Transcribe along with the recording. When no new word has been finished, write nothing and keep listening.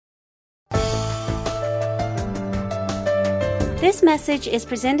This message is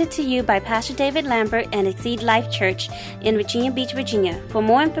presented to you by Pastor David Lambert and Exceed Life Church in Virginia Beach, Virginia. For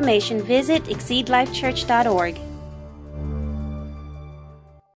more information, visit exceedlifechurch.org.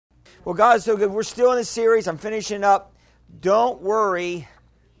 Well, God is so good. We're still in this series. I'm finishing up. Don't worry,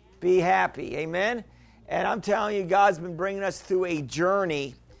 be happy. Amen? And I'm telling you, God's been bringing us through a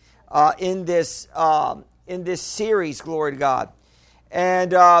journey in this series, glory to God.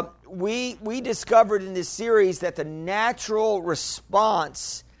 And we discovered in this series that the natural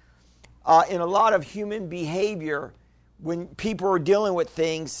response in a lot of human behavior when people are dealing with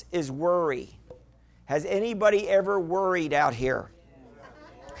things is worry. Has anybody ever worried out here?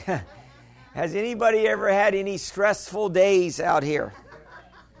 Has anybody ever had any stressful days out here?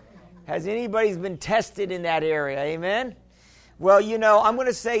 Has anybody been tested in that area? Amen? Well, I'm going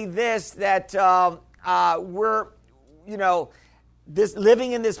to say this, that we're, this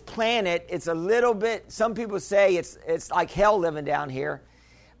living in this planet, it's a little bit, some people say it's like hell living down here,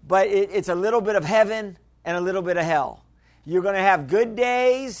 but it's a little bit of heaven and a little bit of hell. You're going to have good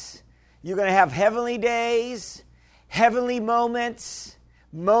days, you're going to have heavenly days, heavenly moments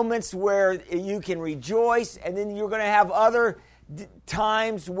where you can rejoice, and then you're going to have other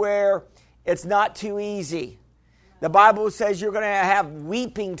times where it's not too easy. The Bible says you're going to have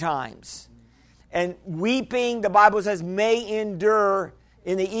weeping times. And weeping, the Bible says, may endure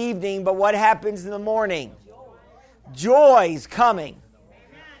in the evening, but what happens in the morning? Joy's coming.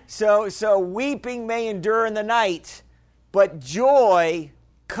 So weeping may endure in the night, but joy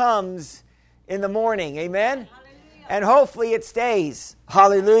comes in the morning. Amen? And hopefully it stays.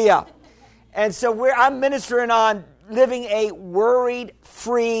 Hallelujah. And so I'm ministering on living a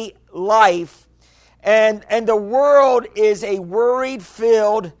worried-free life. And the world is a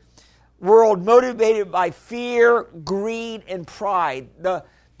worried-filled world motivated by fear, greed, and pride. The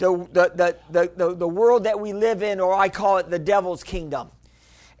world that we live in, or I call it the devil's kingdom.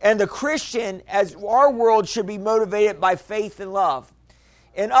 And the Christian, as our world, should be motivated by faith and love.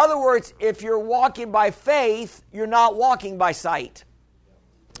 In other words, if you're walking by faith, you're not walking by sight.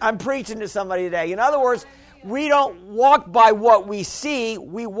 I'm preaching to somebody today. In other words, we don't walk by what we see,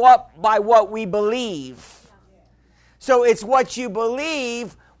 we walk by what we believe. So it's what you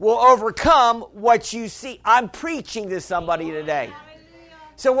believe will overcome what you see. I'm preaching to somebody today.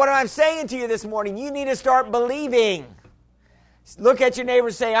 So what I'm saying to you this morning, you need to start believing. Look at your neighbor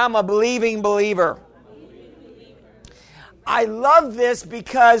and say, I'm a believing believer. I love this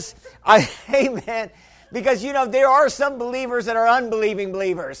because, amen, because, there are some believers that are unbelieving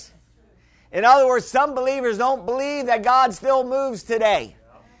believers. In other words, some believers don't believe that God still moves today,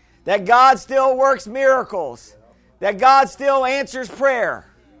 that God still works miracles, that God still answers prayer,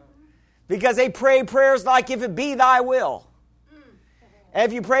 because they pray prayers like, if it be thy will. And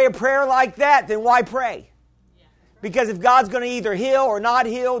if you pray a prayer like that, then why pray? Because if God's going to either heal or not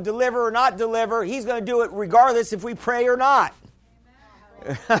heal, deliver or not deliver, He's going to do it regardless if we pray or not.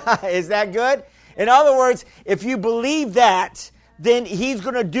 Is that good? In other words, if you believe that, then He's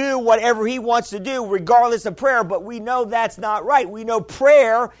going to do whatever He wants to do regardless of prayer. But we know that's not right. We know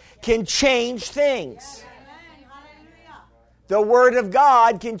prayer can change things. The Word of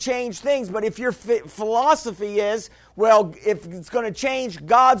God can change things. But if your philosophy is, well, if it's going to change,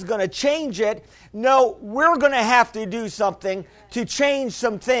 God's going to change it. No, we're going to have to do something to change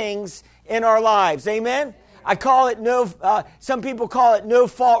some things in our lives. Amen? I call it some people call it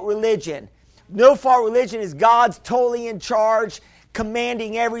no-fault religion. No-fault religion is God's totally in charge,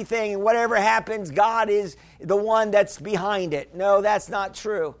 commanding everything, and whatever happens, God is the one that's behind it. No, that's not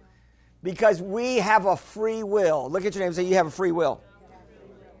true. Because we have a free will. Look at your name and say, you have a free will.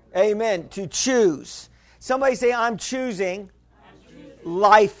 Amen. To choose. Somebody say, I'm choosing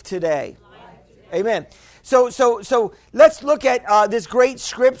life today. Amen. So let's look at this great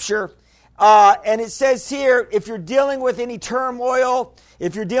scripture. And it says here, if you're dealing with any turmoil,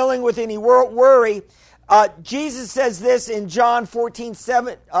 if you're dealing with any worry, Jesus says this in John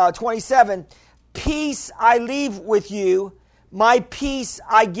 14:27, peace I leave with you, my peace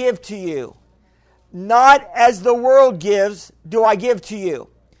I give to you. Not as the world gives, do I give to you.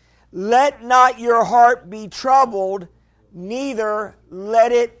 Let not your heart be troubled, neither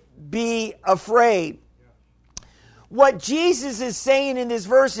let it be afraid. What Jesus is saying in this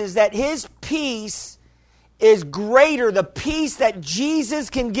verse is that His peace is greater. The peace that Jesus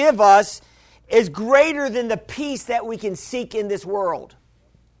can give us is greater than the peace that we can seek in this world.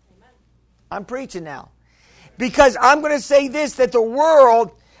 I'm preaching now. Because I'm going to say this, that the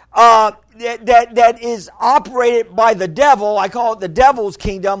world that is operated by the devil, I call it the devil's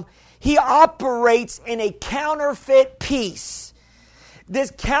kingdom, he operates in a counterfeit peace.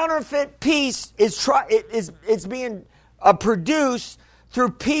 This counterfeit peace is being produced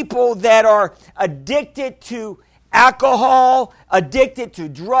through people that are addicted to alcohol, addicted to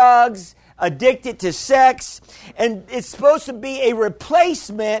drugs, addicted to sex. And it's supposed to be a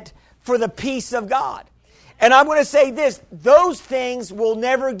replacement for the peace of God. And I'm going to say this, those things will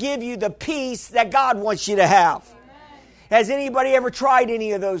never give you the peace that God wants you to have. Has anybody ever tried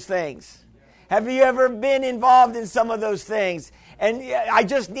any of those things? Have you ever been involved in some of those things? And I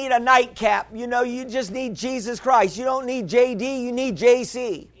just need a nightcap. You know, you just need Jesus Christ. You don't need JD, you need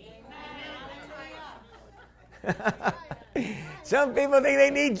JC. Some people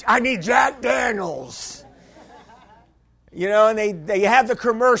think I need Jack Daniels. You know, and they have the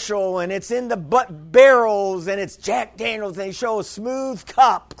commercial, and it's in the barrels, and it's Jack Daniels, and they show a smooth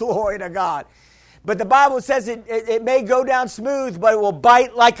cup. Glory to God. But the Bible says it may go down smooth, but it will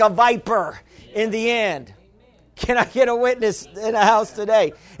bite like a viper in the end. Can I get a witness in the house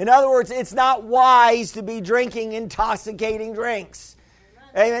today? In other words, it's not wise to be drinking intoxicating drinks.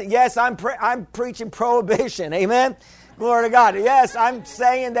 Amen. Yes, I'm preaching prohibition. Amen. Glory to God. Yes, I'm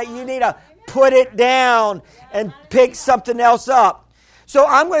saying that you need to put it down and pick something else up. So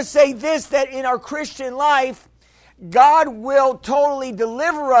I'm going to say this, that in our Christian life, God will totally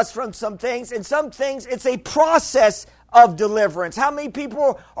deliver us from some things, and some things it's a process of deliverance. How many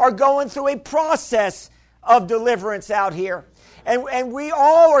people are going through a process of deliverance out here? And we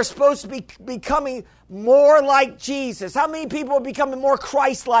all are supposed to be becoming more like Jesus. How many people are becoming more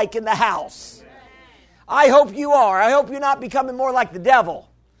Christ-like in the house? I hope you are. I hope you're not becoming more like the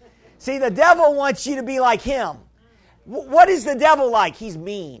devil. See, the devil wants you to be like him. What is the devil like? He's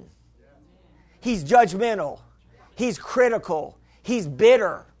mean. He's judgmental. He's critical. He's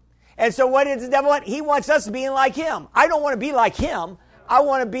bitter. And so what does the devil want? He wants us being like him. I don't want to be like him. I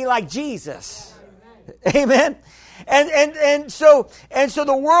want to be like Jesus. Amen. And so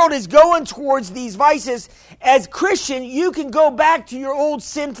the world is going towards these vices. As Christian, you can go back to your old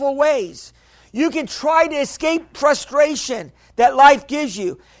sinful ways. You can try to escape frustration that life gives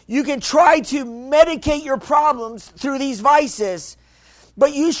you. You can try to medicate your problems through these vices.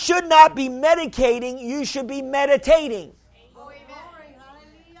 But you should not be medicating. You should be meditating.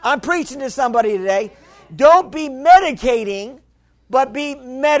 I'm preaching to somebody today. Don't be medicating, but be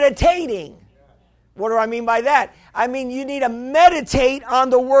meditating. What do I mean by that? I mean you need to meditate on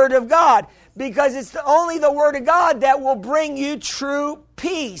the Word of God, because it's only the Word of God that will bring you true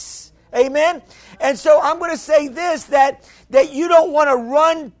peace. Amen? And so I'm going to say this, that you don't want to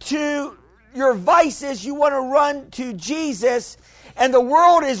run to your vices. You want to run to Jesus. And the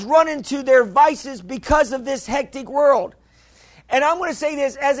world is running to their vices because of this hectic world. And I'm going to say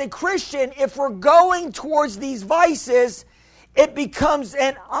this, as a Christian, if we're going towards these vices, it becomes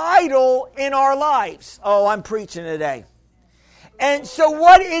an idol in our lives. Oh, I'm preaching today. And so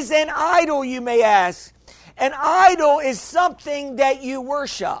what is an idol, you may ask? An idol is something that you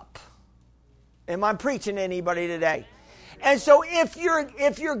worship. Am I preaching to anybody today? And so if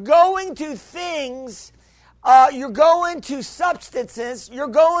you're going to things, you're going to substances, you're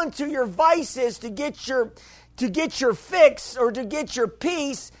going to your vices to get your fix or to get your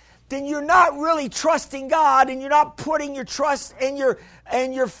peace, then you're not really trusting God, and you're not putting your trust and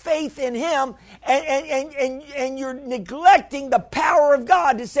your faith in Him, and you're neglecting the power of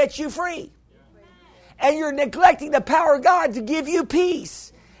God to set you free. And you're neglecting the power of God to give you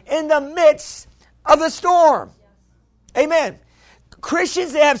peace in the midst of the storm. Amen.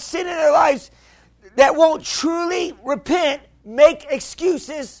 Christians that have sin in their lives that won't truly repent make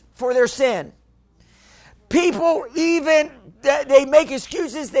excuses for their sin. People even, they make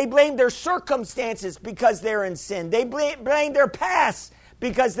excuses. They blame their circumstances because they're in sin. They blame their past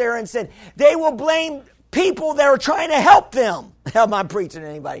because they're in sin. They will blame people that are trying to help them. Am I preaching to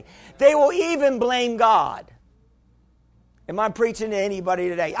anybody? They will even blame God. Am I preaching to anybody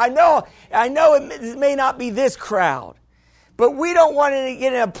today? I know it may not be this crowd, but we don't want to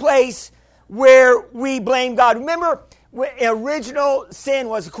get in a place where we blame God. Remember, original sin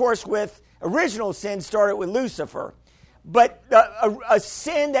was, of course, original sin started with Lucifer. But a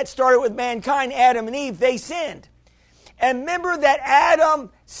sin that started with mankind, Adam and Eve, they sinned. And remember that Adam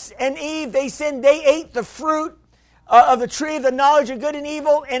and Eve, they sinned. They ate the fruit of the tree of the knowledge of good and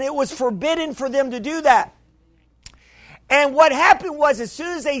evil, and it was forbidden for them to do that. And what happened was, as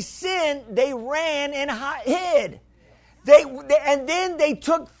soon as they sinned, they ran and hid. And then they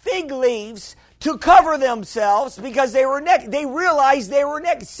took fig leaves to cover themselves because they were naked. They realized they were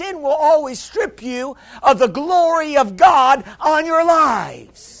naked. Sin will always strip you of the glory of God on your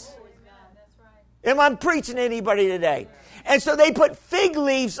lives. Am I preaching to anybody today? And so they put fig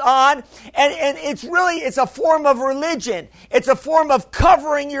leaves on, and it's a form of religion. It's a form of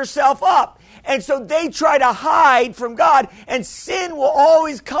covering yourself up. And so they try to hide from God, and sin will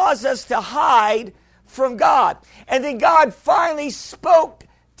always cause us to hide from God. And then God finally spoke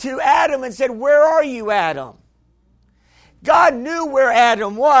to Adam and said, "Where are you, Adam?" God knew where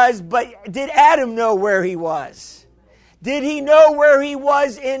Adam was, but did Adam know where he was? Did he know where he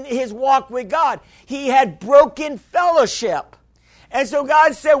was in his walk with God? He had broken fellowship. And so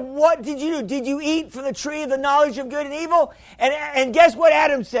God said, "What did you do? Did you eat from the tree of the knowledge of good and evil?" And guess what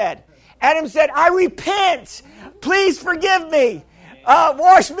Adam said? Adam said, "I repent. Please forgive me.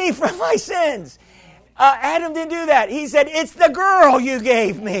 Wash me from my sins." Adam didn't do that. He said, "It's the girl you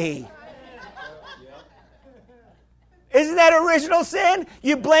gave me." Isn't that original sin?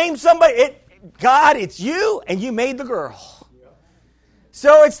 You blame somebody. God, it's you, and you made the girl.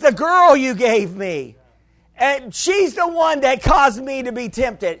 So it's the girl you gave me. And she's the one that caused me to be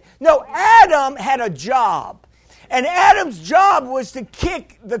tempted. No, Adam had a job. And Adam's job was to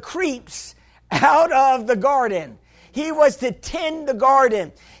kick the creeps out of the garden. He was to tend the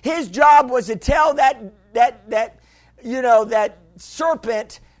garden. His job was to tell that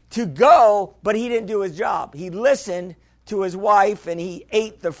serpent to go, but he didn't do his job. He listened to his wife and he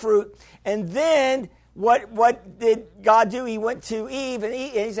ate the fruit. And then what did God do? He went to Eve and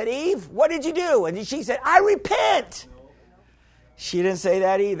he said, "Eve, what did you do?" And she said, "I repent." She didn't say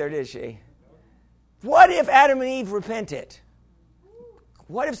that either, did she? What if Adam and Eve repented?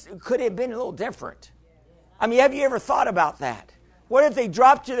 Could it have been a little different? I mean, have you ever thought about that? What if they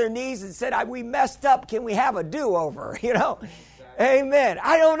dropped to their knees and said, "We messed up. Can we have a do-over?" Amen.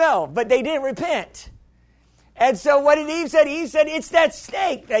 I don't know. But they didn't repent. And so what did Eve say? Eve said, "It's that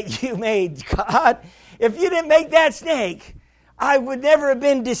snake that you made, God. If you didn't make that snake, I would never have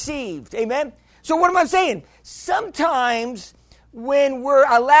been deceived." Amen. So what am I saying? Sometimes when we're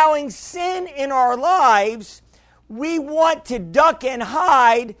allowing sin in our lives, we want to duck and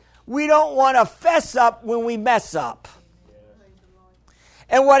hide. We don't want to fess up when we mess up.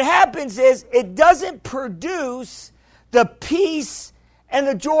 And what happens is it doesn't produce the peace and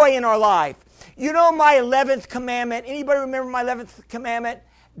the joy in our life. You know my 11th commandment? Anybody remember my 11th commandment?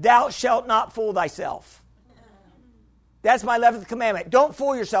 Thou shalt not fool thyself. That's my 11th commandment. Don't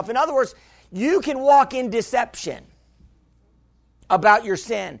fool yourself. In other words, you can walk in deception about your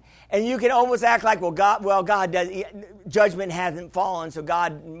sin. And you can almost act like, God does, judgment hasn't fallen, so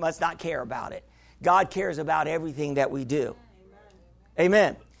God must not care about it. God cares about everything that we do.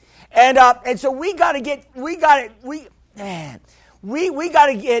 Amen. And so we got to get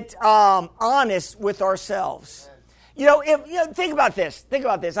honest with ourselves. Think about this. Think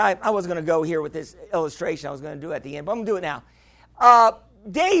about this. I was going to go here with this illustration. I was going to do it at the end, but I'm going to do it now.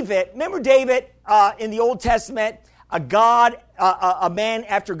 Remember David in the Old Testament, a man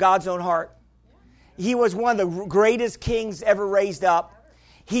after God's own heart. He was one of the greatest kings ever raised up.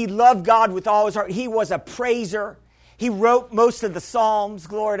 He loved God with all his heart. He was a praiser. He wrote most of the Psalms.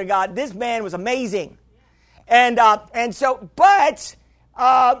 Glory to God. This man was amazing. And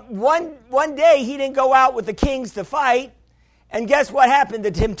one day he didn't go out with the kings to fight. And guess what happened?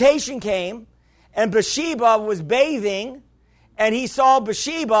 The temptation came, and Bathsheba was bathing, and he saw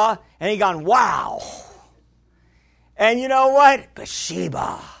Bathsheba, and he gone, "Wow." And you know what?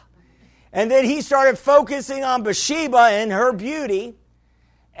 Bathsheba. And then he started focusing on Bathsheba and her beauty.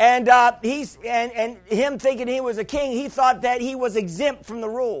 And him thinking he was a king, he thought that he was exempt from the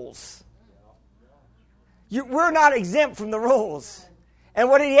rules. We're not exempt from the rules. And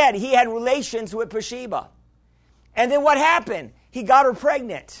what did he have? He had relations with Bathsheba. And then what happened? He got her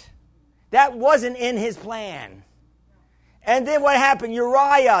pregnant. That wasn't in his plan. And then what happened?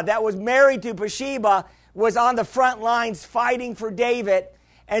 Uriah, that was married to Bathsheba, was on the front lines fighting for David.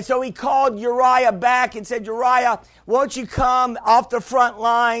 And so he called Uriah back and said, "Uriah, won't you come off the front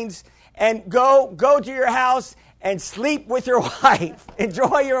lines and go to your house and sleep with your wife.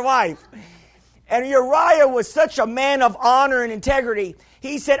 Enjoy your wife." And Uriah was such a man of honor and integrity.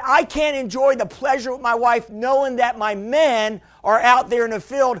 He said, "I can't enjoy the pleasure with my wife knowing that my men are out there in the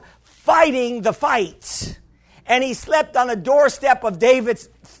field fighting the fights." And he slept on the doorstep of David's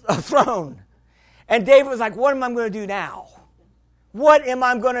throne. And David was like, "What am I going to do now? What am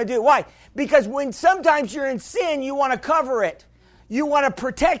I going to do?" Why? Because when sometimes you're in sin, you want to cover it. You want to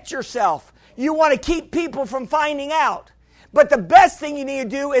protect yourself. You want to keep people from finding out. But the best thing you need to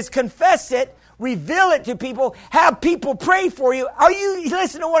do is confess it, reveal it to people, have people pray for you. Are you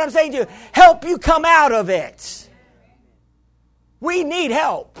listening to what I'm saying to you? Help you come out of it. We need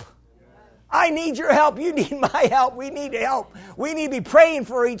help. I need your help. You need my help. We need help. We need to be praying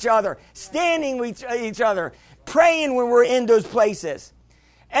for each other, standing with each other, praying when we're in those places.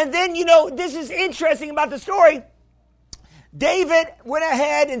 And then, this is interesting about the story. David went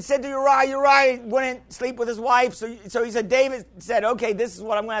ahead and said to Uriah wouldn't sleep with his wife. So he said, David said, okay, this is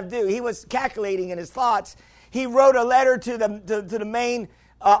what I'm going to have to do. He was calculating in his thoughts. He wrote a letter to the main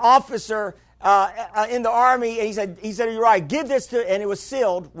officer in the army. And he said to Uriah, give this to, and it was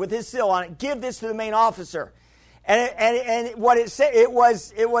sealed with his seal on it, give this to the main officer. And what it said,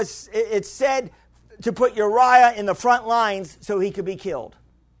 it said to put Uriah in the front lines so he could be killed.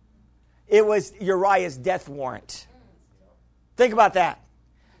 It was Uriah's death warrant. Think about that.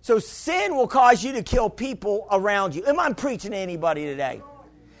 So sin will cause you to kill people around you. Am I preaching to anybody today?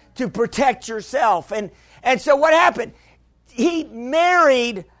 To protect yourself. And so what happened? He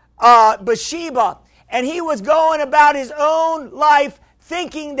married Bathsheba, and he was going about his own life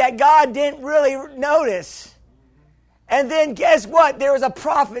thinking that God didn't really notice. And then guess what? There was a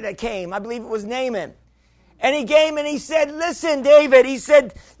prophet that came. I believe it was Naaman. And he came and he said, listen, David, he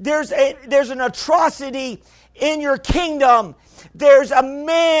said, there's an atrocity in your kingdom. There's a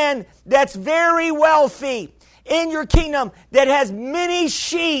man that's very wealthy in your kingdom that has many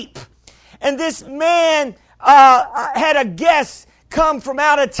sheep. And this man had a guest come from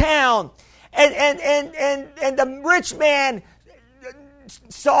out of town. And the rich man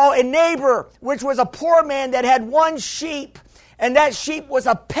saw a neighbor, which was a poor man that had one sheep. And that sheep was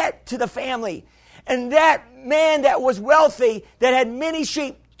a pet to the family. And that man that was wealthy, that had many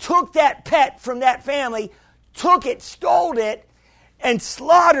sheep, took that pet from that family, took it, stole it, and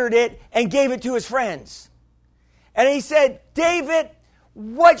slaughtered it, and gave it to his friends. And he said, David,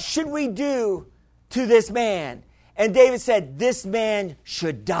 what should we do to this man? And David said, this man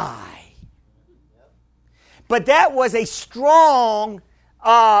should die. But that was a strong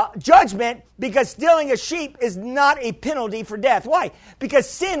judgment, because stealing a sheep is not a penalty for death. Why? Because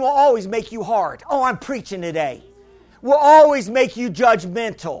sin will always make you hard. Oh, I'm preaching today. Will always make you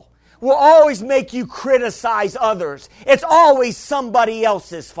judgmental. Will always make you criticize others. It's always somebody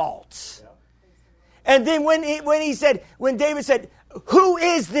else's fault. And then when David said, who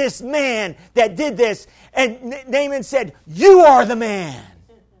is this man that did this? And Naaman said, you are the man.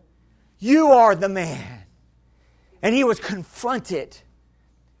 You are the man. And he was confronted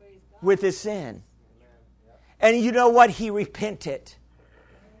with his sin. And you know what? He repented.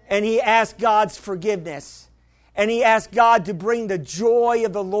 And he asked God's forgiveness. And he asked God to bring the joy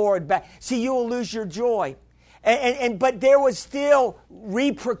of the Lord back. See, you will lose your joy. But there was still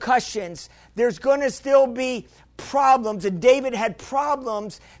repercussions. There's going to still be problems. And David had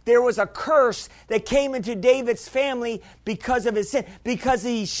problems. There was a curse that came into David's family because of his sin. Because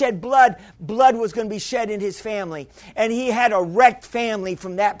he shed blood, blood was going to be shed in his family. And he had a wrecked family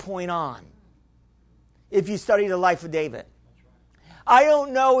from that point on. If you study the life of David. I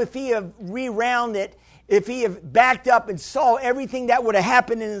don't know if he had rewound, if he had backed up and saw everything that would have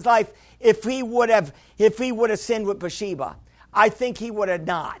happened in his life, if he would have sinned with Bathsheba. I think he would have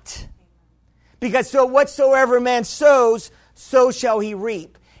not. Because so whatsoever man sows, so shall he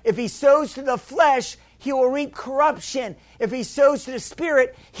reap. If he sows to the flesh, he will reap corruption. If he sows to the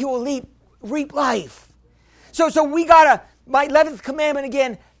spirit, he will reap life. So we got my 11th commandment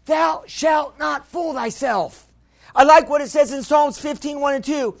again, thou shalt not fool thyself. I like what it says in Psalms 15, 1 and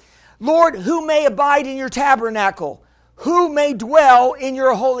 2. Lord, who may abide in your tabernacle? Who may dwell in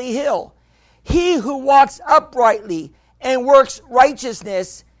your holy hill? He who walks uprightly and works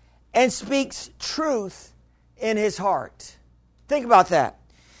righteousness and speaks truth in his heart. Think about that.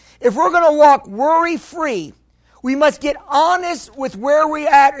 If we're going to walk worry-free, we must get honest with where we're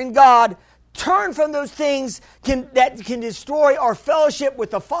at in God, turn from those things that can destroy our fellowship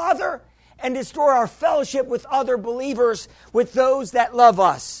with the Father and destroy our fellowship with other believers, with those that love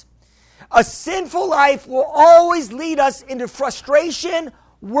us. A sinful life will always lead us into frustration,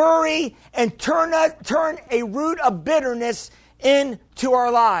 worry, and turn a root of bitterness into our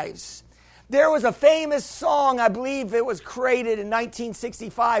lives. There was a famous song, I believe it was created in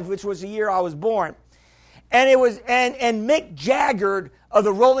 1965, which was the year I was born. And it was and Mick Jagger of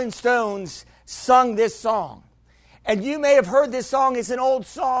the Rolling Stones sung this song. And you may have heard this song. It's an old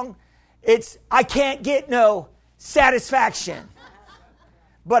song. It's I can't get no satisfaction.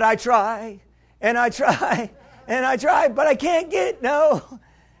 But I try, and I try, and I try, but I can't get no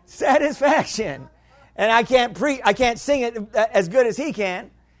satisfaction. And I can't sing it as good as he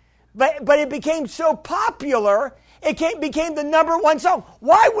can. But it became so popular, became the number one song.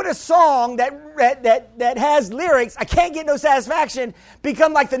 Why would a song that has lyrics, I can't get no satisfaction,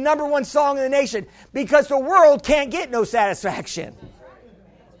 become like the number one song in the nation? Because the world can't get no satisfaction.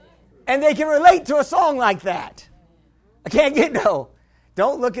 And they can relate to a song like that. I can't get no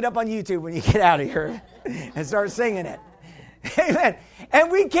Don't look it up on YouTube when you get out of here and start singing it. Amen.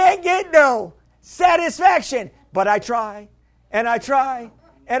 And we can't get no satisfaction. But I try, and I try,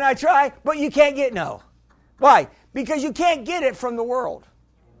 and I try, but you can't get no. Why? Because you can't get it from the world.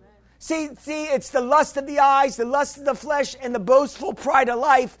 See, it's the lust of the eyes, the lust of the flesh, and the boastful pride of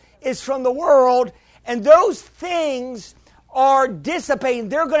life is from the world. And those things are dissipating.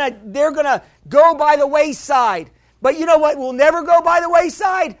 They're gonna go by the wayside. But you know what will never go by the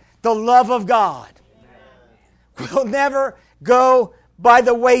wayside? The love of God will never go by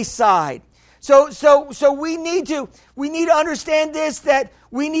the wayside. So we need to understand this, that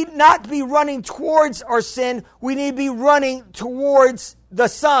we need not to be running towards our sin. We need to be running towards the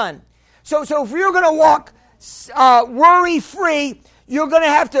Son. So if you're going to walk worry free, you're going to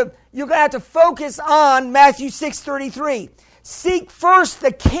have to focus on Matthew 6:33. Seek first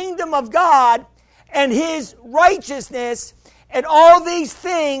the kingdom of God and His righteousness, and all these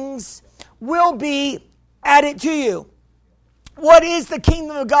things will be added to you. What is the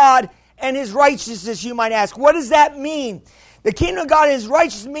kingdom of God and His righteousness, you might ask? What does that mean? The kingdom of God and His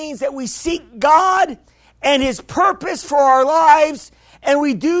righteousness means that we seek God and His purpose for our lives, and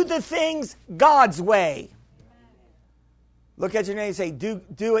we do the things God's way. Look at your neighbor and say, do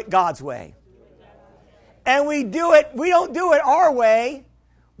it God's way. And we don't do it our way.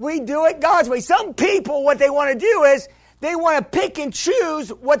 We do it God's way. Some people, what they want to do is they want to pick and choose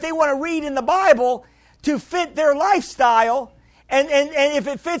what they want to read in the Bible to fit their lifestyle. And if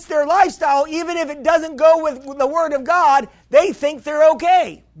it fits their lifestyle, even if it doesn't go with the Word of God, they think they're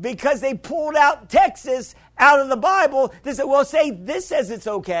okay because they pulled out Texas out of the Bible. They said, well, say this says it's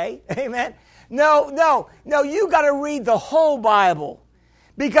okay. Amen. No, you got to read the whole Bible,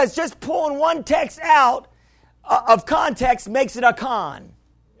 because just pulling one text out of context makes it a con.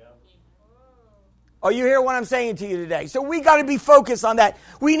 Are you hearing what I'm saying to you today? So we got to be focused on that.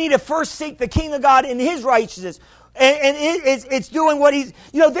 We need to first seek the kingdom of God and His righteousness. And it's doing what He's...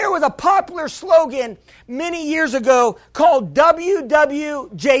 there was a popular slogan many years ago called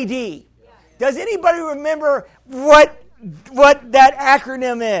WWJD. Does anybody remember what that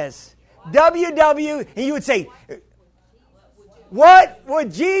acronym is? WW, and you would say, what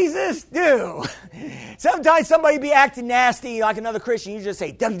would Jesus do? Sometimes somebody be acting nasty like another Christian. You just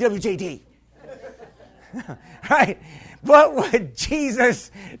say, WWJD. Right? What would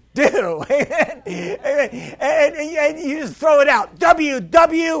Jesus do? Amen. And you just throw it out.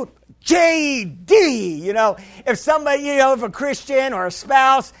 WWJD. If somebody, if a Christian or a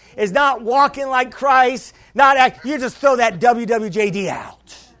spouse is not walking like Christ, you just throw that WWJD out.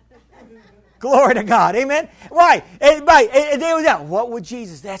 Glory to God. Amen. Why? And they would say, what would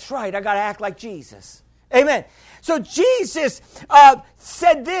Jesus? That's right. I got to act like Jesus. Amen. So Jesus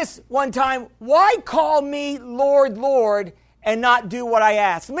said this one time, why call me Lord, Lord, and not do what I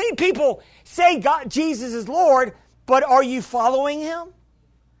ask? Many people say Jesus is Lord, but are you following Him?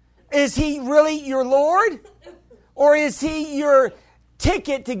 Is He really your Lord? Or is He your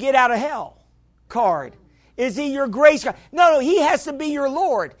ticket to get out of hell card? Is He your grace card? No, He has to be your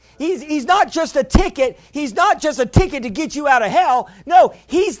Lord. He's not just a ticket. He's not just a ticket to get you out of hell. No,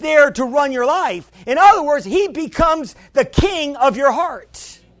 He's there to run your life. In other words, He becomes the king of your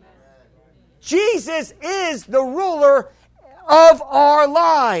heart. Jesus is the ruler of our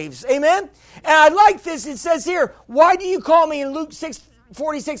lives. Amen? And I like this. It says here, why do you call me, in Luke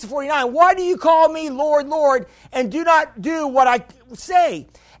 6:46-49, why do you call me Lord, Lord, and do not do what I say?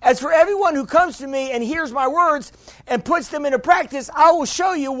 As for everyone who comes to me and hears my words and puts them into practice, I will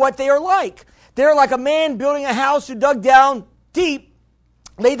show you what they are like. They are like a man building a house who dug down deep,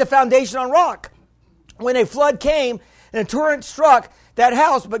 laid the foundation on rock. When a flood came and a torrent struck that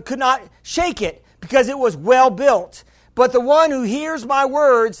house, but could not shake it because it was well built. But the one who hears my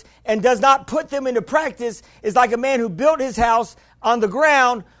words and does not put them into practice is like a man who built his house on the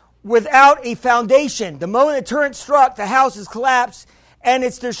ground without a foundation. The moment the torrent struck, the house is collapsed, and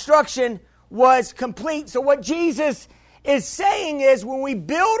its destruction was complete. So what Jesus is saying is, when we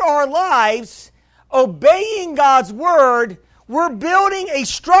build our lives obeying God's word, we're building a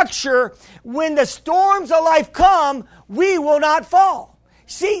structure. When the storms of life come, we will not fall.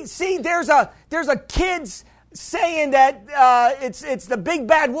 See, there's a kid's saying that it's the big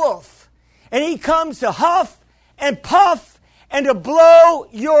bad wolf, and he comes to huff and puff and to blow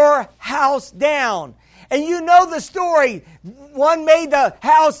your house down. And you know the story. One made the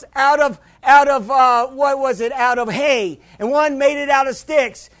house out of hay, and one made it out of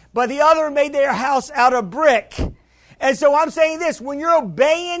sticks, but the other made their house out of brick. And so I'm saying this, when you're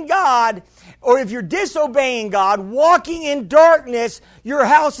obeying God or if you're disobeying God, walking in darkness, your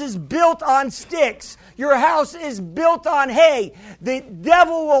house is built on sticks. Your house is built on hay. The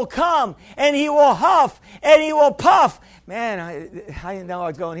devil will come and he will huff and he will puff. Man, I didn't know I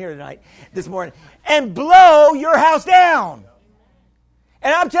was going here this morning. And blow your house down.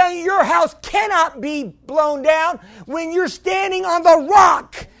 And I'm telling you, your house cannot be blown down when you're standing on the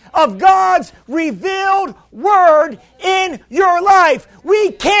rock of God's revealed word in your life.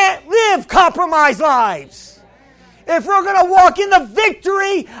 We can't live compromised lives. If we're going to walk in the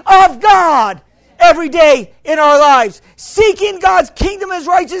victory of God every day in our lives, seeking God's kingdom as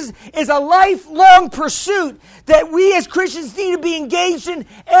righteousness is a lifelong pursuit that we as Christians need to be engaged in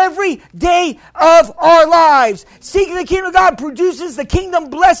every day of our lives. Seeking the kingdom of God produces the kingdom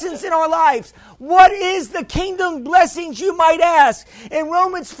blessings in our lives. What is the kingdom blessings, you might ask? In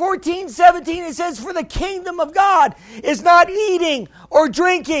Romans 14:17, it says, for the kingdom of God is not eating or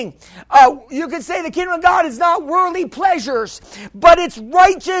drinking. You could say the kingdom of God is not worldly pleasures, but it's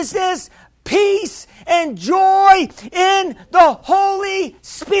righteousness, peace, and joy in the Holy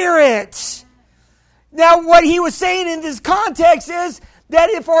Spirit. Now, what he was saying in this context is that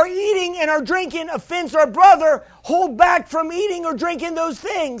if our eating and our drinking offends our brother, hold back from eating or drinking those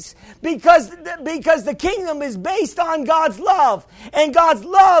things because the kingdom is based on God's love. And God's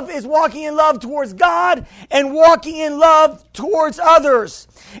love is walking in love towards God and walking in love towards others.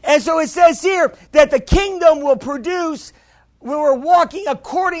 And so it says here that the kingdom will produce, when we're walking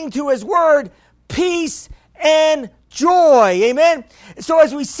according to His word, peace and joy. Amen? So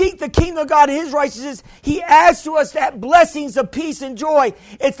as we seek the kingdom of God and His righteousness, He adds to us that blessings of peace and joy.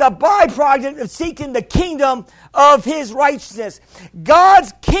 It's a byproduct of seeking the kingdom of His righteousness.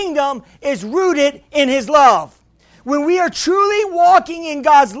 God's kingdom is rooted in His love. When we are truly walking in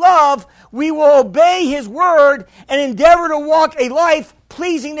God's love, we will obey His word and endeavor to walk a life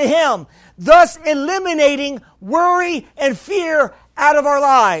pleasing to Him, thus eliminating worry and fear out of our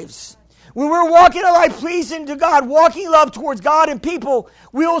lives. When we're walking a life pleasing to God, walking in love towards God and people,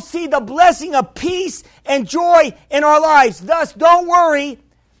 we will see the blessing of peace and joy in our lives. Thus, don't worry,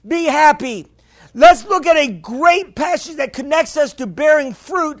 be happy. Let's look at a great passage that connects us to bearing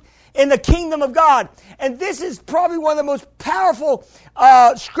fruit in the kingdom of God. And this is probably one of the most powerful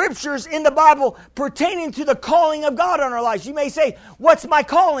scriptures in the Bible pertaining to the calling of God on our lives. You may say, what's my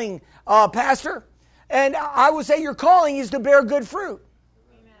calling, Pastor? And I would say your calling is to bear good fruit.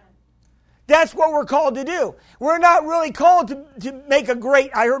 That's what we're called to do. We're not really called to make a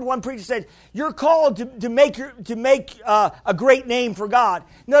great, I heard one preacher say, you're called to make a great name for God.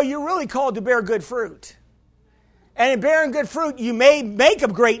 No, you're really called to bear good fruit. And in bearing good fruit, you may make a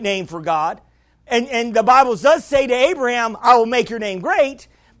great name for God. And the Bible does say to Abraham, I will make your name great.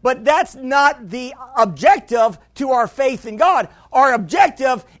 But that's not the objective to our faith in God. Our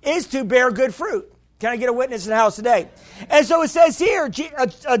objective is to bear good fruit. Can I get a witness in the house today? And so it says here,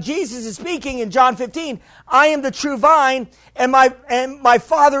 Jesus is speaking in John 15, I am the true vine, and my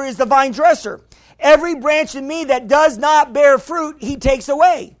Father is the vine dresser. Every branch in me that does not bear fruit, He takes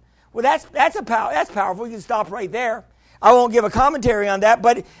away. Well, that's powerful. You can stop right there. I won't give a commentary on that,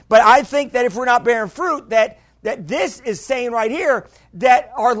 but I think that if we're not bearing fruit, that this is saying right here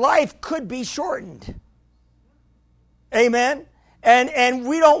that our life could be shortened. Amen? And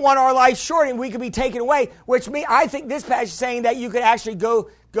we don't want our life shortened. We could be taken away, which means I think this passage is saying that you could actually go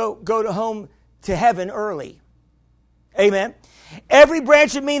to home to heaven early. Amen. Every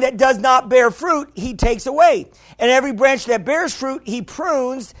branch of me that does not bear fruit, He takes away. And every branch that bears fruit, He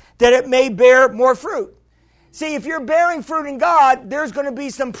prunes that it may bear more fruit. See, if you're bearing fruit in God, there's going to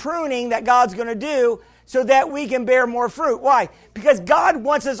be some pruning that God's going to do so that we can bear more fruit. Why? Because God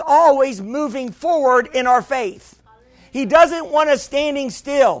wants us always moving forward in our faith. He doesn't want us standing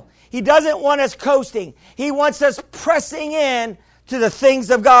still. He doesn't want us coasting. He wants us pressing in to the things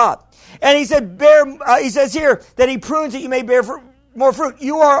of God. And He said, he says here that He prunes that you may bear more fruit.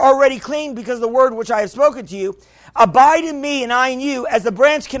 You are already clean because of the word which I have spoken to you. Abide in me and I in you, as the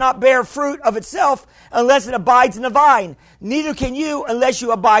branch cannot bear fruit of itself unless it abides in the vine. Neither can you unless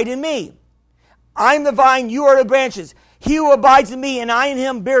you abide in me. I am the vine, you are the branches. He who abides in me and I in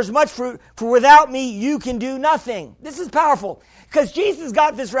him bears much fruit, for without me you can do nothing. This is powerful because Jesus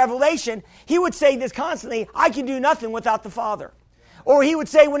got this revelation. He would say this constantly, I can do nothing without the Father. Or He would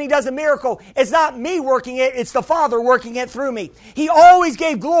say when He does a miracle, it's not me working it, it's the Father working it through me. He always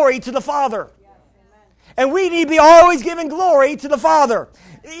gave glory to the Father. And we need to be always giving glory to the Father,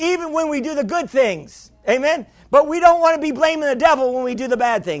 even when we do the good things. Amen? But we don't want to be blaming the devil when we do the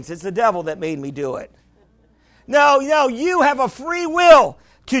bad things. It's the devil that made me do it. No, you have a free will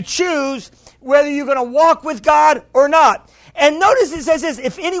to choose whether you're going to walk with God or not. And notice it says this,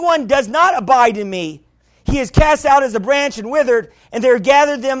 if anyone does not abide in me, he is cast out as a branch and withered, and they are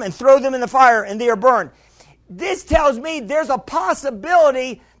gathered them and throw them in the fire, and they are burned. This tells me there's a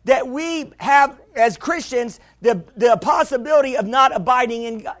possibility that we have, as Christians, the possibility of not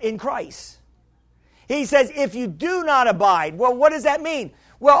abiding in Christ. He says, if you do not abide, well, what does that mean?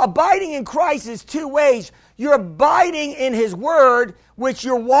 Well, abiding in Christ is two ways. You're abiding in His Word, which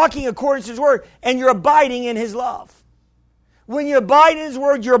you're walking according to His Word, and you're abiding in His love. When you abide in His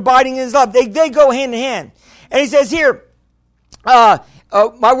Word, you're abiding in His love. They go hand in hand. And he says here,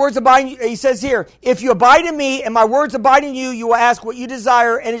 my words abide in you. He says here, if you abide in me and my words abide in you, you will ask what you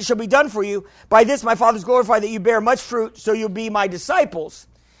desire and it shall be done for you. By this my Father is glorified, that you bear much fruit, so you'll be my disciples.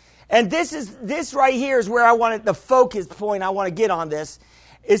 And this right here is where I wanted the focus point I want to get on this.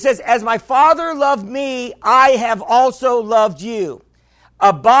 It says, as my Father loved me, I have also loved you.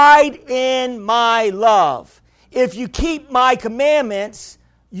 Abide in my love. If you keep my commandments,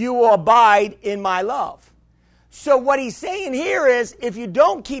 you will abide in my love. So what he's saying here is, if you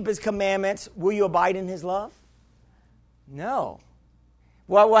don't keep his commandments, will you abide in his love? No.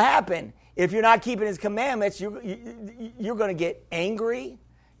 What will happen? If you're not keeping his commandments, you're going to get angry.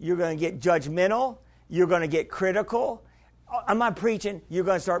 You're going to get judgmental. You're going to get critical. I'm not preaching. You're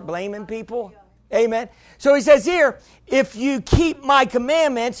going to start blaming people. Amen. So he says here, if you keep my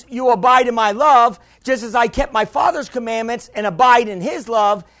commandments, you will abide in my love, just as I kept my Father's commandments and abide in his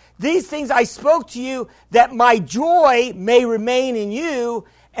love. These things I spoke to you, that my joy may remain in you,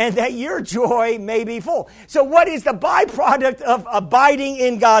 and that your joy may be full. So what is the byproduct of abiding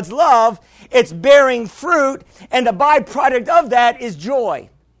in God's love? It's bearing fruit, and the byproduct of that is joy.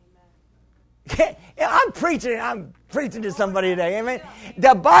 I'm preaching to somebody today. Amen. The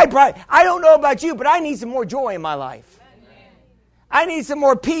byproduct, I don't know about you, but I need some more joy in my life. I need some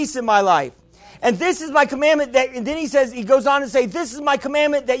more peace in my life. And this is my commandment that, and then he goes on to say, this is my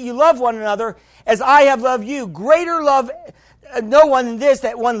commandment that you love one another as I have loved you. Greater love no one than this,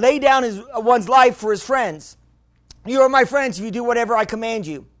 that one lay down one's life for his friends. You are my friends if you do whatever I command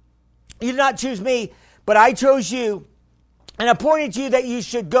you. You did not choose me, but I chose you and appointed you that you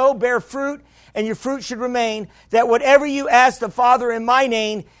should go bear fruit, and your fruit should remain, that whatever you ask the Father in my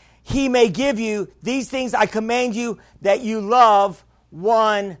name, he may give you. These things I command you, that you love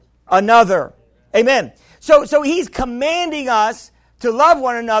one another. Amen. So he's commanding us to love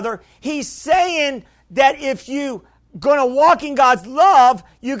one another. He's saying that if you going to walk in God's love,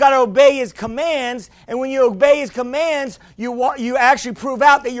 you got to obey his commands. And when you obey his commands, you actually prove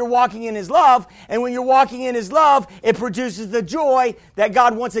out that you're walking in his love. And when you're walking in his love, it produces the joy that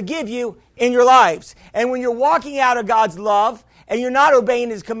God wants to give you in your lives. And when you're walking out of God's love and you're not obeying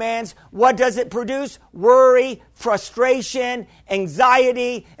his commands, what does it produce? Worry, frustration,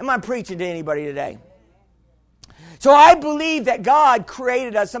 anxiety. Am I preaching to anybody today? So I believe that God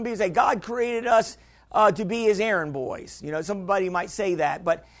created us. Some people say God created us to be his errand boys. You know, somebody might say that,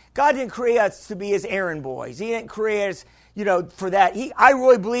 but God didn't create us to be his errand boys. He didn't create us, for that. I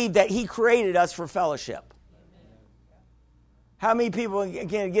really believe that he created us for fellowship. How many people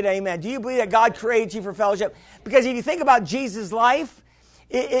can get amen? Do you believe that God created you for fellowship? Because if you think about Jesus' life,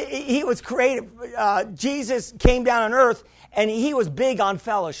 he was created. Jesus came down on earth, and he was big on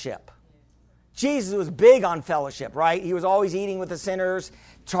fellowship. Jesus was big on fellowship, right? He was always eating with the sinners,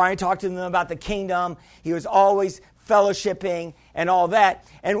 trying to talk to them about the kingdom. He was always fellowshipping and all that.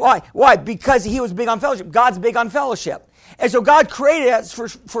 And why? Why? Because he was big on fellowship. God's big on fellowship. And so God created us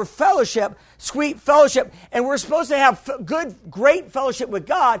for fellowship, sweet fellowship. And we're supposed to have great fellowship with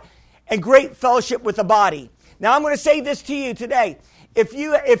God and great fellowship with the body. Now I'm going to say this to you today. If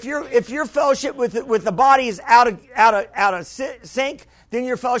your fellowship with the body is out of sync, then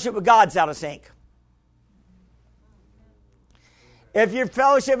your fellowship with God's out of sync. If your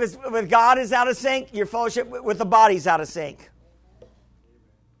fellowship with God is out of sync, your fellowship with the body is out of sync.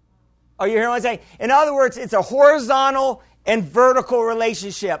 Are you hearing what I'm saying? In other words, it's a horizontal and vertical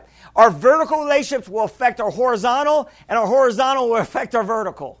relationship. Our vertical relationships will affect our horizontal, and our horizontal will affect our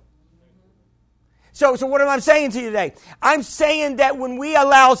vertical. So what am I saying to you today? I'm saying that when we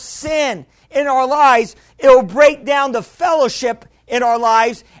allow sin in our lives, it will break down the fellowship in our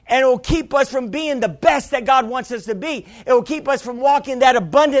lives, and it will keep us from being the best that God wants us to be. It will keep us from walking that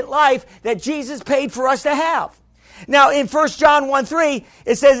abundant life that Jesus paid for us to have. Now, in 1 John 1:3,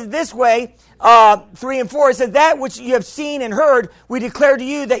 it says it this way, 3 and 4, it says, that which you have seen and heard, we declare to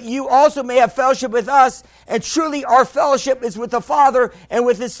you, that you also may have fellowship with us, and truly our fellowship is with the Father and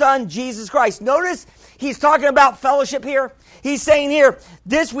with his Son, Jesus Christ. Notice, he's talking about fellowship here? He's saying here,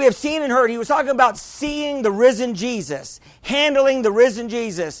 this we have seen and heard. He was talking about seeing the risen Jesus, handling the risen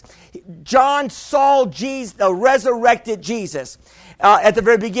Jesus. John saw Jesus, the resurrected Jesus, at the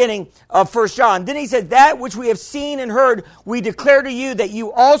very beginning of 1 John. Then he said, that which we have seen and heard, we declare to you that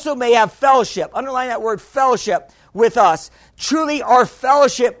you also may have fellowship. Underline that word, fellowship, with us. Truly, our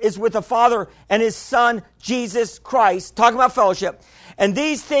fellowship is with the Father and His Son, Jesus Christ. Talking about fellowship. And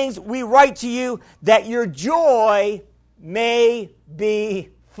these things we write to you that your joy may be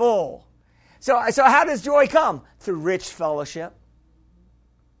full. So how does joy come? Through rich fellowship.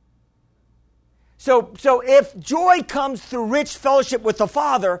 So if joy comes through rich fellowship with the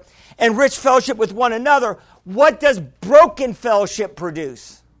Father and rich fellowship with one another, what does broken fellowship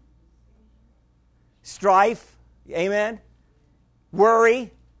produce? Strife, amen?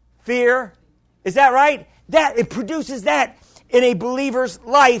 Worry, fear. Is that right? That it produces that in a believer's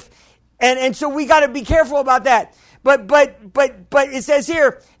life. And so we got to be careful about that. But it says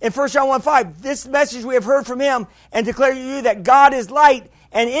here in 1 John 1:5, this message we have heard from Him and declare to you that God is light,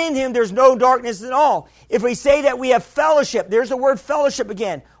 and in Him there's no darkness at all. If we say that we have fellowship, there's the word fellowship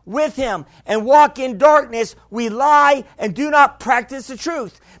again, with Him, and walk in darkness, we lie and do not practice the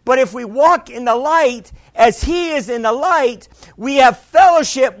truth. But if we walk in the light, as He is in the light, we have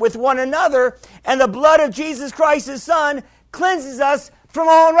fellowship with one another, and the blood of Jesus Christ, His Son, cleanses us from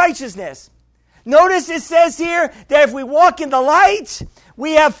all unrighteousness. Notice it says here that if we walk in the light,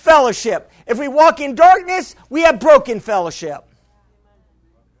 we have fellowship. If we walk in darkness, we have broken fellowship.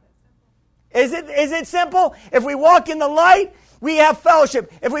 Is it simple? If we walk in the light, we have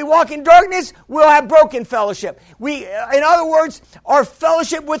fellowship. If we walk in darkness, we'll have broken fellowship. In other words, our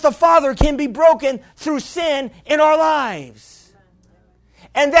fellowship with the Father can be broken through sin in our lives.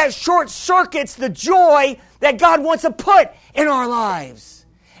 And that short circuits the joy that God wants to put in our lives.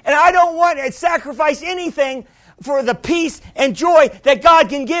 And I don't want to sacrifice anything for the peace and joy that God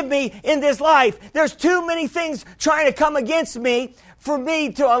can give me in this life. There's too many things trying to come against me for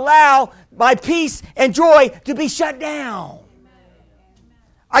me to allow my peace and joy to be shut down.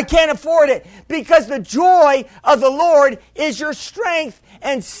 I can't afford it because the joy of the Lord is your strength,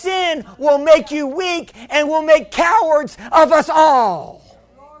 and sin will make you weak and will make cowards of us all.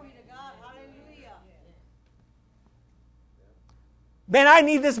 Man, I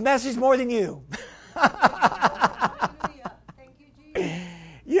need this message more than you.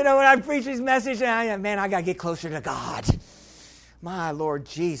 You know, when I preach this message, man, I got to get closer to God. My Lord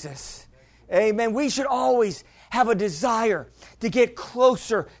Jesus. Amen. We should always have a desire to get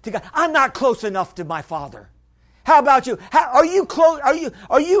closer to God. I'm not close enough to my Father. How about you? Are you close?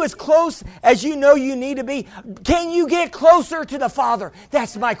 Are you as close as you know you need to be? Can you get closer to the Father?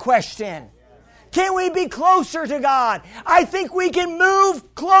 That's my question. Can we be closer to God? I think we can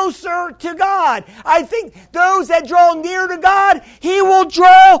move closer to God. I think those that draw near to God, He will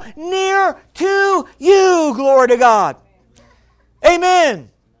draw near to you. Glory to God.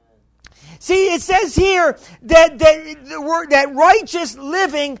 Amen. See, it says here that righteous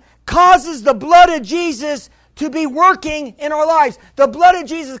living causes the blood of Jesus to be working in our lives. The blood of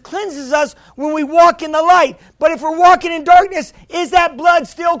Jesus cleanses us when we walk in the light. But if we're walking in darkness, is that blood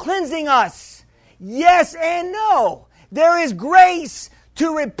still cleansing us? Yes and no. There is grace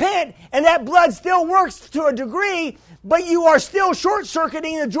to repent, and that blood still works to a degree, but you are still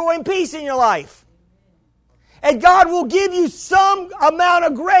short-circuiting the joy and peace in your life. And God will give you some amount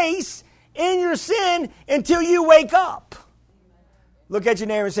of grace in your sin until you wake up. Look at your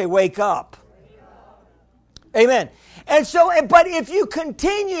neighbor and say, wake up. Amen. And so, but if you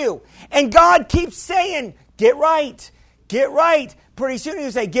continue and God keeps saying, get right, pretty soon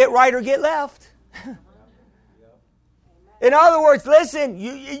you say, get right or get left. In other words, listen,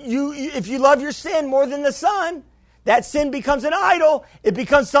 if you love your sin more than the Son, that sin becomes an idol. It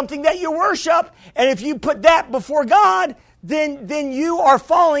becomes something that you worship. And if you put that before God, then you are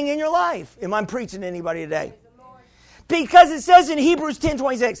falling in your life. Am I preaching to anybody today? Because it says in Hebrews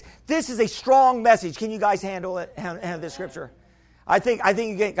 10:26, this is a strong message. Can you guys handle it? Handle this scripture? I think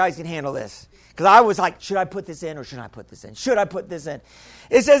you guys can handle this. Because I was like, should I put this in or should I put this in? Should I put this in?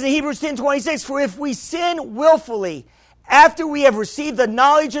 It says in Hebrews 10:26, for if we sin willfully after we have received the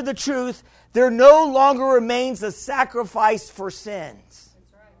knowledge of the truth, there no longer remains a sacrifice for sins.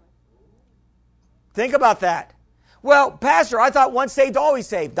 That's right. Think about that. Well, Pastor, I thought once saved, always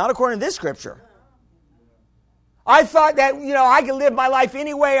saved. Not according to this scripture. I thought that, I can live my life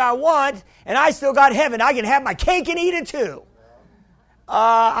any way I want, and I still got heaven. I can have my cake and eat it too.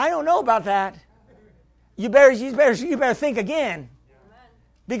 I don't know about that. You better think again.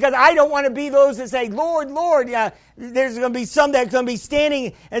 Because I don't want to be those that say, Lord, Lord. Yeah, there's going to be some that's going to be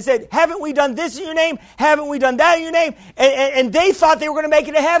standing and said, haven't we done this in your name? Haven't we done that in your name? And they thought they were going to make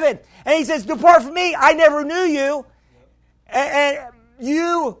it to heaven. And he says, depart from me, I never knew you. And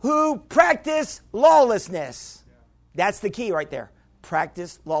you who practice lawlessness. That's the key right there.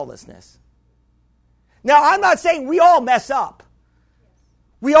 Practice lawlessness. Now, I'm not saying we all mess up.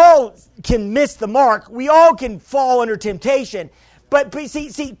 We all can miss the mark. We all can fall under temptation. But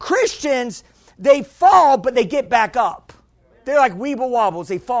see, Christians, they fall, but they get back up. They're like weeble wobbles.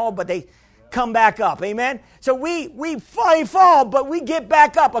 They fall, but they come back up. Amen? So we fall, but we get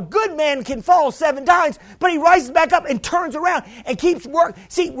back up. A good man can fall 7 times, but he rises back up and turns around and keeps working.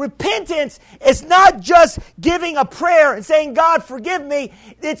 See, repentance is not just giving a prayer and saying, God, forgive me.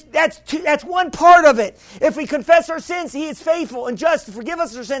 That's one part of it. If we confess our sins, He is faithful and just to forgive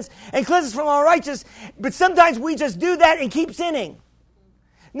us our sins and cleanse us from all righteousness. But sometimes we just do that and keep sinning.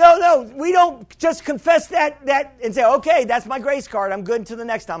 No, we don't just confess that and say, okay, that's my grace card. I'm good until the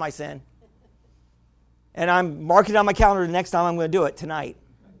next time I sin. And I'm marking it on my calendar the next time I'm going to do it tonight.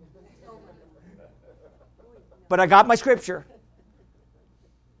 But I got my scripture.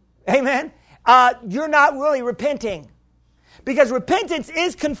 Amen? You're not really repenting. Because repentance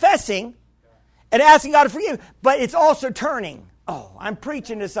is confessing and asking God to forgive, but it's also turning. Oh, I'm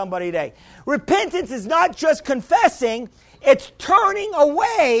preaching to somebody today. Repentance is not just confessing, it's turning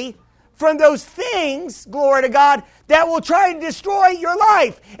away from those things, glory to God, that will try to destroy your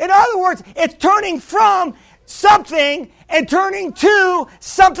life. In other words, it's turning from something and turning to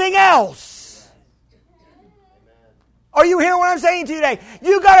something else. Are you hearing what I'm saying to you today?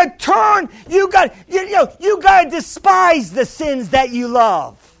 You got to turn, you got to despise the sins that you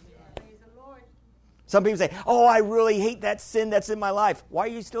love. Some people say, oh, I really hate that sin that's in my life. Why are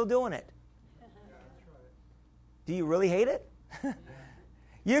you still doing it? Do you really hate it?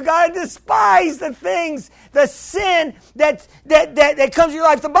 You got to despise the things, the sin that comes to your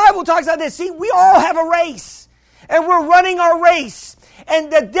life. The Bible talks about this. See, we all have a race, and we're running our race.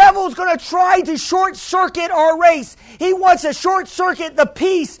 And the devil's going to try to short-circuit our race. He wants to short-circuit the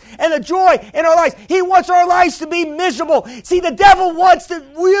peace and the joy in our lives. He wants our lives to be miserable. See, the devil wants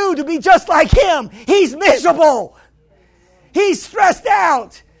you to be just like him. He's miserable. He's stressed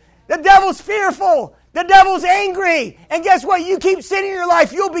out. The devil's fearful. The devil's angry. And guess what? You keep sinning in your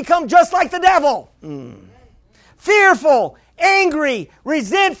life, you'll become just like the devil. Fearful, angry,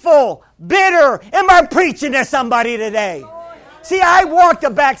 resentful, bitter. Am I preaching to somebody today? See, I walked a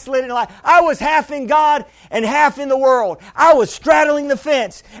backslidden life. I was half in God and half in the world. I was straddling the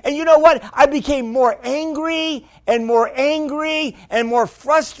fence. And you know what? I became more angry and more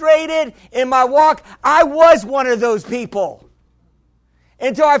frustrated in my walk. I was one of those people.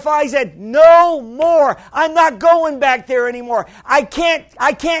 Until I finally said, no more. I'm not going back there anymore. I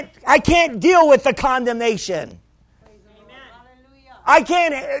can't deal with the condemnation. I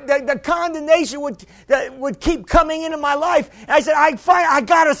can't. The condemnation would keep coming into my life. And I said, I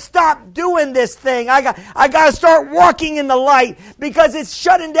got to stop doing this thing. I got to start walking in the light because it's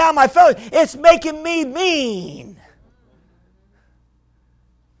shutting down my fellowship. It's making me mean.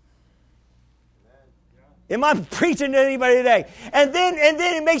 Am I preaching to anybody today? And then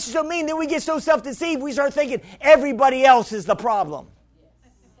it makes you so mean. Then we get so self-deceived. We start thinking everybody else is the problem.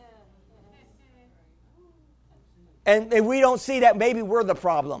 And we don't see that maybe we're the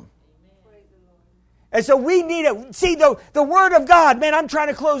problem. And so we need to see the Word of God. Man, I'm trying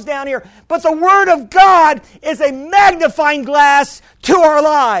to close down here. But the Word of God is a magnifying glass to our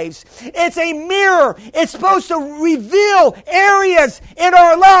lives. It's a mirror. It's supposed to reveal areas in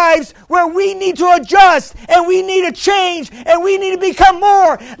our lives where we need to adjust and we need to change and we need to become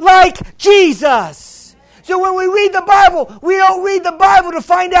more like Jesus. So when we read the Bible, we don't read the Bible to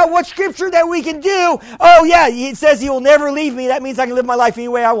find out what scripture that we can do. Oh yeah, it says He will never leave me. That means I can live my life any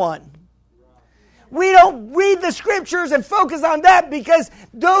way I want. We don't read the scriptures and focus on that because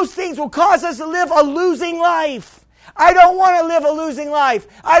those things will cause us to live a losing life. I don't want to live a losing life.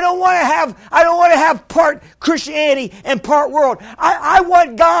 I don't want to have part Christianity and part world. I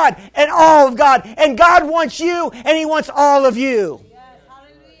want God and all of God. And God wants you and He wants all of you.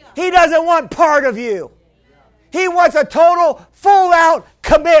 He doesn't want part of you. He wants a total, full-out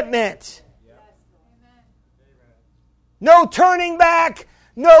commitment. No turning back.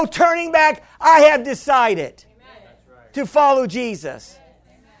 No turning back. I have decided to follow Jesus.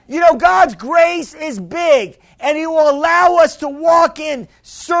 You know, God's grace is big, and He will allow us to walk in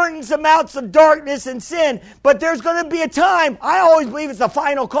certain amounts of darkness and sin. But there's going to be a time, I always believe it's the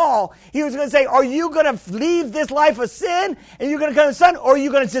final call. He was going to say, are you going to leave this life of sin, and you're going to come to the Son, or are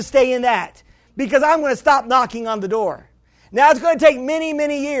you going to just stay in that? Because I'm going to stop knocking on the door. Now, it's going to take many,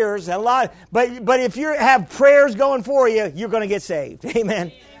 many years, a lot, but if you have prayers going for you, you're going to get saved.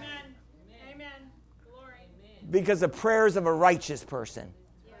 Amen. Amen. Glory. Because the prayers of a righteous person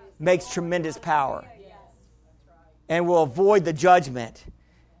makes tremendous power and will avoid the judgment.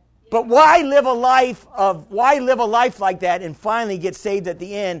 But why live a life like that and finally get saved at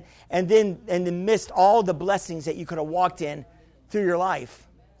the end and then miss all the blessings that you could have walked in through your life?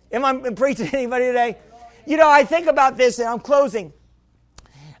 Am I preaching to anybody today? You know, I think about this, and I'm closing.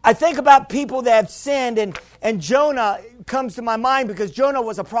 I think about people that have sinned, and Jonah comes to my mind because Jonah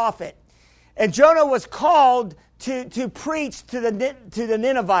was a prophet. And Jonah was called to preach to the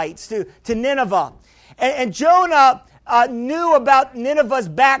Ninevites, to Nineveh. And Jonah knew about Nineveh's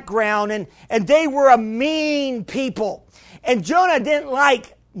background, and they were a mean people. And Jonah didn't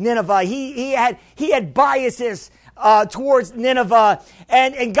like Nineveh. He had biases towards Nineveh.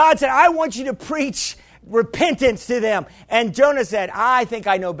 And God said, I want you to preach repentance to them. And Jonah said, I think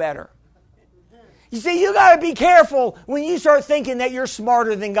I know better. You see, you got to be careful when you start thinking that you're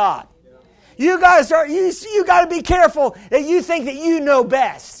smarter than God. You got to be careful that you think that you know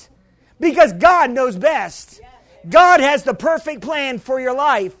best. Because God knows best. God has the perfect plan for your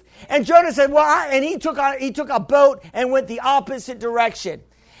life. And Jonah said, and he took a boat and went the opposite direction.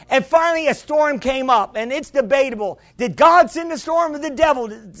 And finally a storm came up, and it's debatable. Did God send the storm or the devil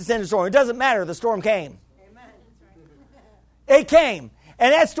send the storm? It doesn't matter. The storm came. Amen. It came.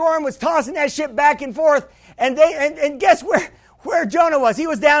 And that storm was tossing that ship back and forth. And guess where Jonah was? He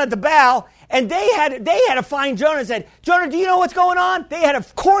was down at the bow, and they had to find Jonah and said, Jonah, do you know what's going on? They had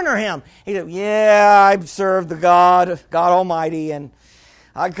to corner him. He said, yeah, I serve the God Almighty, and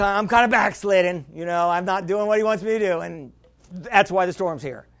I'm kind of backsliding. You know, I'm not doing what he wants me to do, and that's why the storm's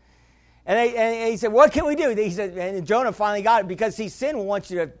here. And he said, what can we do? He said, and Jonah finally got it, because sin wants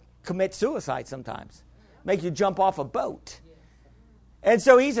you to commit suicide sometimes, make you jump off a boat. And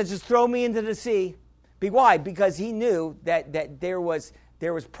so he said, just throw me into the sea. Why? Because he knew that there was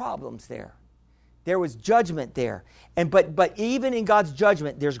problems there. There was judgment there. But even in God's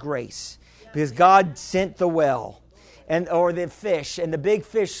judgment, there's grace. Because God sent the whale or the fish, and the big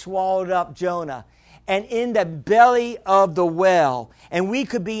fish swallowed up Jonah. And in the belly of the whale, and we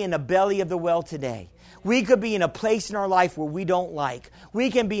could be in the belly of the whale today. We could be in a place in our life where we don't like. We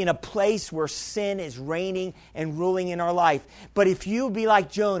can be in a place where sin is reigning and ruling in our life. But if you be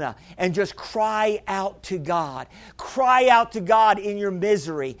like Jonah and just cry out to God in your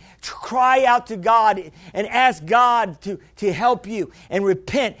misery, cry out to God and ask God to help you and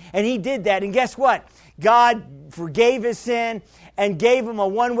repent. And he did that. And guess what? God forgave his sin and gave him a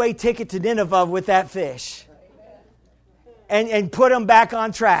one-way ticket to Nineveh with that fish. And put him back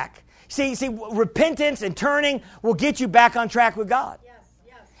on track. See, repentance and turning will get you back on track with God. Yes.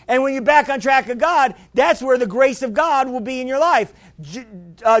 And when you're back on track with God, that's where the grace of God will be in your life.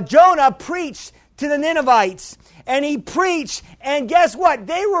 Jonah preached to the Ninevites, and he preached, and guess what?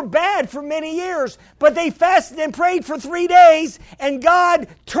 They were bad for many years, but they fasted and prayed for 3 days, and God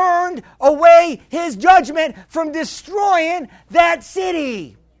turned away his judgment from destroying that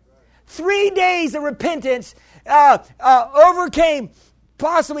city. 3 days of repentance overcame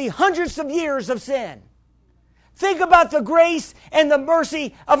possibly hundreds of years of sin. Think about the grace and the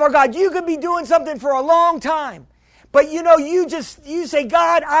mercy of our God. You could be doing something for a long time, but you say,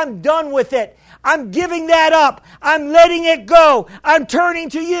 God, I'm done with it. I'm giving that up. I'm letting it go. I'm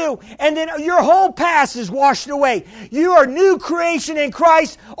turning to you. And then your whole past is washed away. You are new creation in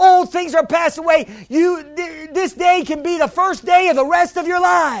Christ. Old things are passed away. This day can be the first day of the rest of your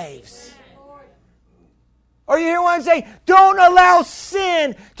lives. Are you hearing what I'm saying? Don't allow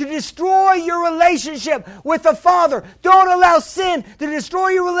sin to destroy your relationship with the Father. Don't allow sin to destroy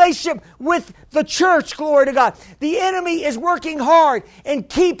your relationship with the church. Glory to God. The enemy is working hard in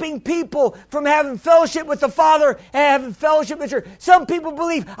keeping people from having fellowship with the Father and having fellowship with the church. Some people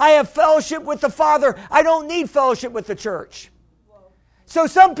believe, I have fellowship with the Father. I don't need fellowship with the church. So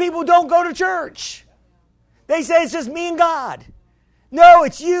some people don't go to church. They say it's just me and God. No,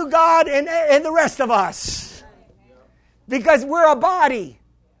 it's you, God, and the rest of us. Because we're a body,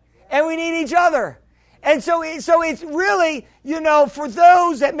 and we need each other. And so it's really, for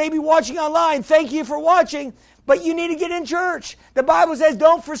those that may be watching online, thank you for watching, but you need to get in church. The Bible says,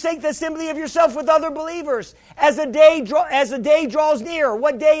 don't forsake the assembly of yourself with other believers as the day draws near.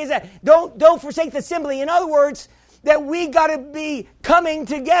 What day is that? Don't forsake the assembly. In other words, that we got to be coming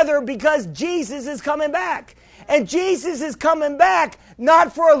together because Jesus is coming back. And Jesus is coming back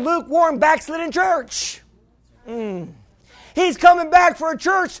not for a lukewarm, backslidden church. He's coming back for a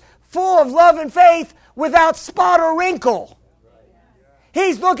church full of love and faith without spot or wrinkle.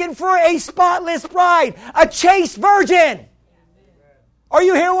 He's looking for a spotless bride, a chaste virgin. Are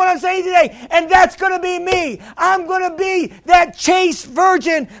you hearing what I'm saying today? And that's going to be me. I'm going to be that chaste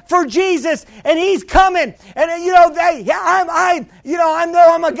virgin for Jesus, and He's coming. And I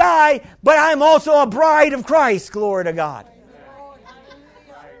know I'm a guy, but I'm also a bride of Christ. Glory to God.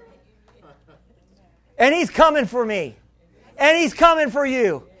 And He's coming for me, and He's coming for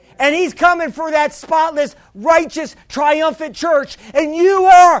you. And He's coming for that spotless, righteous, triumphant church. And you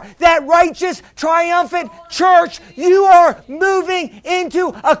are that righteous, triumphant church. You are moving into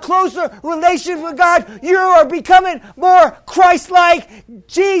a closer relationship with God. You are becoming more Christ-like.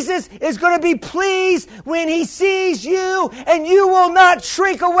 Jesus is going to be pleased when He sees you, and you will not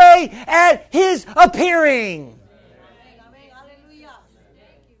shrink away at His appearing.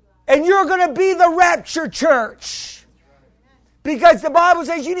 And you're going to be the rapture church. Because the Bible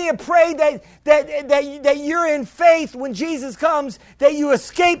says you need to pray that you're in faith when Jesus comes, that you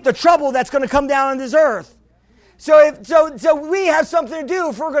escape the trouble that's going to come down on this earth. So we have something to do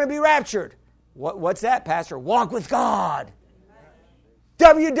if we're going to be raptured. What's that, Pastor? Walk with God.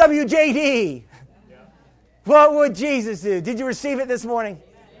 WWJD. What would Jesus do? Did you receive it this morning?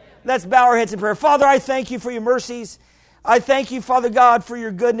 Let's bow our heads in prayer. Father, I thank You for Your mercies. I thank You, Father God, for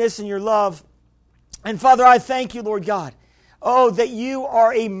Your goodness and Your love. And Father, I thank You, Lord God. Oh, that You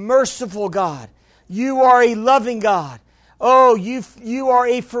are a merciful God. You are a loving God. Oh, you are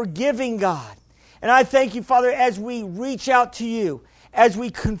a forgiving God. And I thank You, Father, as we reach out to You, as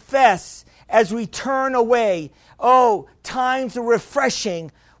we confess, as we turn away. Oh, times of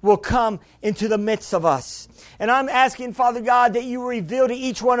refreshing will come into the midst of us. And I'm asking, Father God, that You reveal to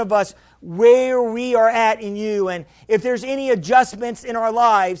each one of us where we are at in You, and if there's any adjustments in our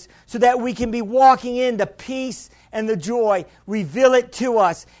lives so that we can be walking in the peace and the joy, reveal it to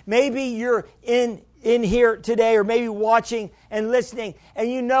us. Maybe you're in here today, or maybe watching and listening, and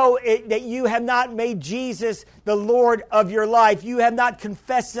you know that you have not made Jesus the Lord of your life. You have not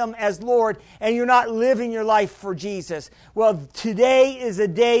confessed Him as Lord, and you're not living your life for Jesus. Well, today is a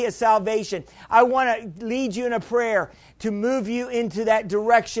day of salvation. I want to lead you in a prayer to move you into that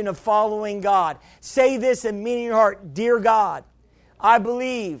direction of following God. Say this and mean in your heart: Dear God, I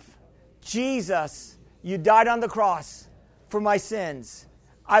believe, Jesus, You died on the cross for my sins.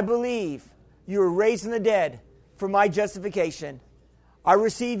 I believe You were raised from the dead for my justification. I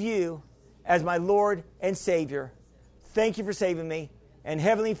receive You as my Lord and Savior. Thank You for saving me. And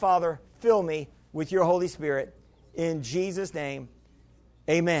Heavenly Father, fill me with Your Holy Spirit. In Jesus' name,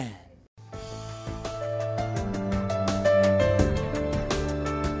 amen.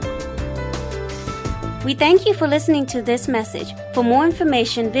 We thank you for listening to this message. For more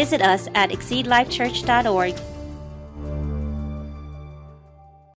information, visit us at exceedlifechurch.org